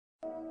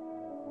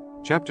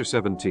Chapter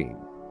 17.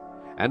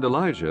 And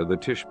Elijah the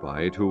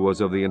Tishbite, who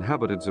was of the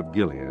inhabitants of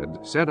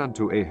Gilead, said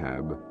unto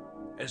Ahab,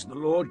 As the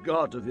Lord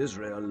God of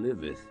Israel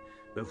liveth,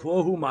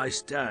 before whom I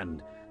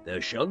stand,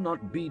 there shall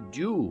not be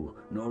dew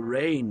nor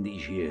rain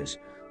these years,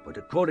 but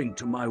according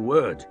to my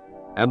word.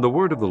 And the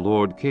word of the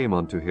Lord came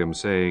unto him,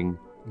 saying,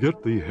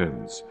 Get thee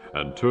hence,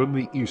 and turn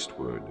thee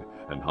eastward,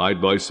 and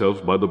hide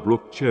thyself by the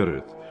brook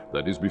Cherith,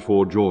 that is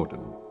before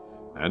Jordan.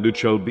 And it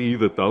shall be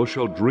that thou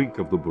shalt drink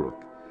of the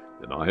brook,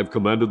 and I have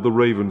commanded the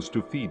ravens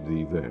to feed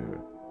thee there.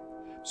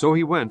 So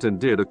he went and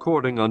did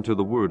according unto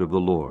the word of the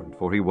Lord,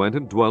 for he went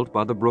and dwelt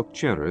by the brook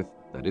Cherith,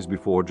 that is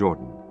before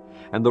Jordan.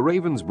 And the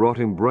ravens brought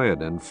him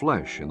bread and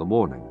flesh in the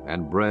morning,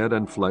 and bread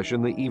and flesh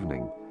in the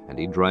evening, and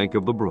he drank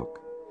of the brook.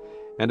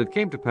 And it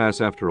came to pass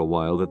after a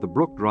while that the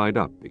brook dried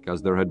up,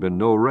 because there had been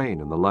no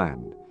rain in the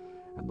land.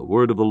 And the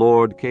word of the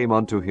Lord came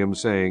unto him,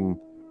 saying,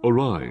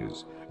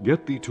 Arise,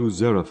 get thee to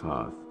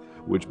Zarephath,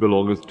 which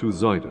belongeth to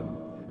Zidon,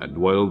 and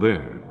dwell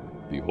there.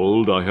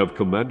 Behold, I have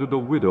commanded a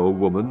widow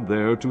woman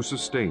there to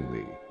sustain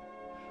thee.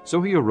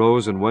 So he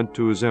arose and went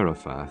to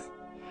Zarephath.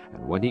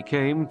 And when he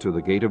came to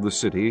the gate of the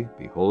city,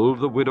 behold,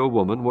 the widow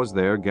woman was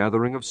there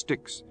gathering of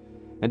sticks.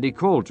 And he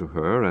called to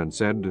her, and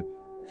said,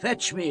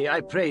 Fetch me, I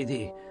pray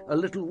thee, a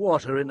little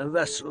water in a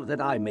vessel,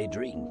 that I may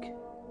drink.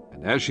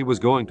 And as she was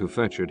going to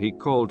fetch it, he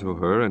called to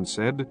her, and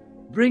said,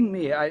 Bring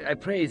me, I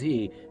pray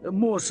thee, a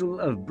morsel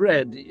of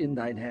bread in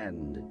thine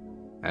hand.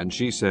 And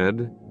she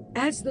said,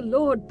 As the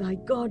Lord thy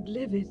God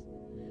liveth,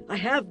 I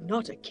have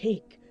not a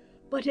cake,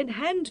 but an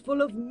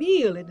handful of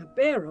meal in a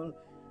barrel,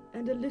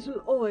 and a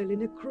little oil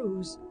in a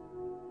cruse.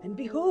 And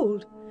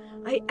behold,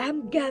 I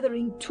am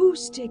gathering 2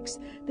 sticks,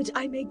 that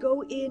I may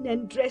go in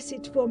and dress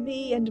it for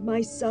me and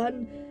my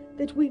son,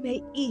 that we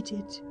may eat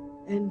it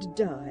and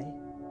die.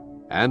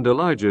 And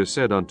Elijah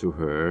said unto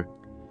her,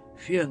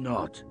 Fear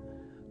not,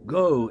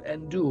 go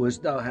and do as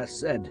thou hast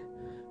said,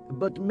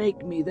 but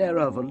make me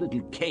thereof a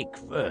little cake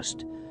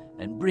first,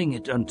 and bring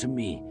it unto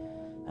me,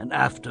 and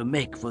after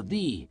make for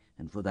thee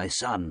and for thy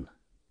son.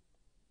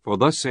 For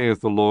thus saith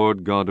the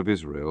Lord God of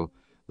Israel,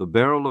 The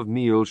barrel of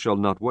meal shall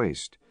not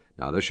waste,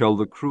 neither shall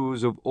the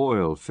cruse of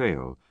oil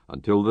fail,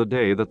 until the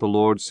day that the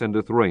Lord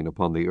sendeth rain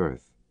upon the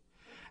earth.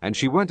 And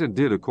she went and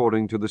did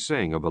according to the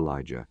saying of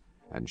Elijah,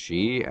 and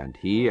she and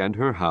he and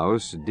her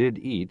house did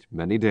eat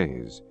many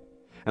days.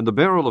 And the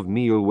barrel of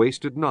meal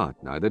wasted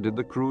not, neither did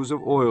the cruse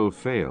of oil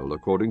fail,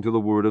 according to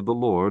the word of the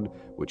Lord,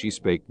 which he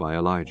spake by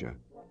Elijah.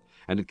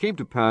 And it came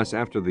to pass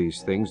after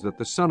these things that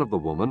the son of the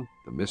woman,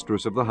 the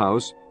mistress of the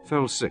house,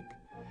 fell sick,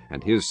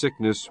 and his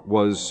sickness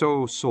was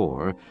so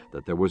sore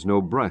that there was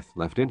no breath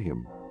left in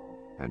him.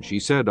 And she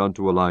said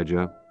unto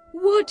Elijah,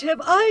 What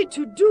have I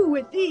to do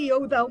with thee,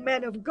 O thou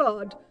man of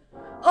God?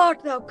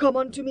 Art thou come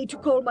unto me to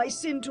call my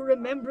sin to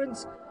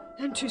remembrance,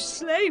 and to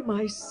slay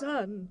my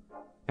son?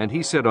 And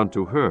he said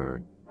unto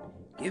her,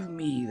 Give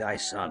me thy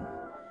son.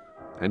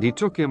 And he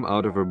took him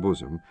out of her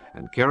bosom,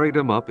 and carried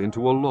him up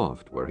into a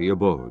loft where he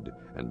abode,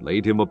 and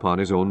laid him upon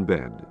his own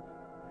bed.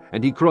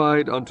 And he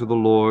cried unto the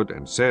Lord,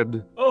 and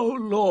said, O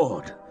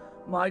Lord,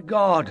 my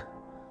God,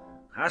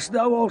 hast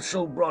thou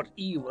also brought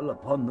evil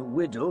upon the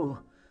widow,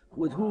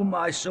 with whom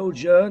I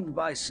sojourned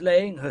by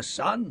slaying her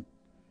son?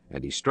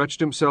 And he stretched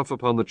himself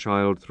upon the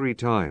child 3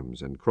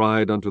 times, and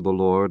cried unto the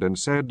Lord, and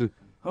said,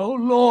 O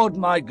Lord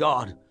my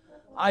God,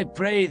 I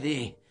pray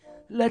thee,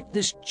 let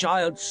this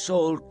child's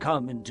soul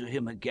come into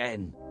him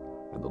again.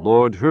 And the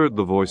Lord heard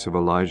the voice of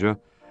Elijah,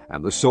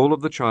 and the soul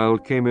of the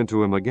child came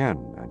into him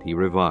again, and he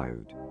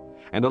revived.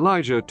 And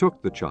Elijah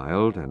took the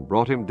child, and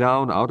brought him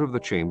down out of the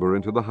chamber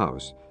into the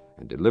house,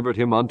 and delivered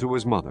him unto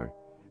his mother.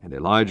 And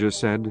Elijah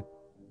said,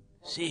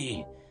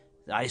 See,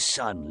 thy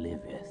son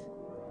liveth.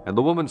 And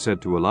the woman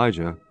said to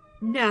Elijah,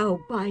 Now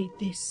by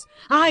this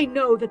I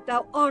know that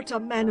thou art a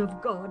man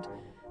of God,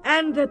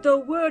 and that the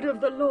word of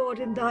the Lord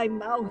in thy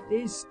mouth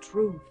is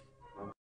truth.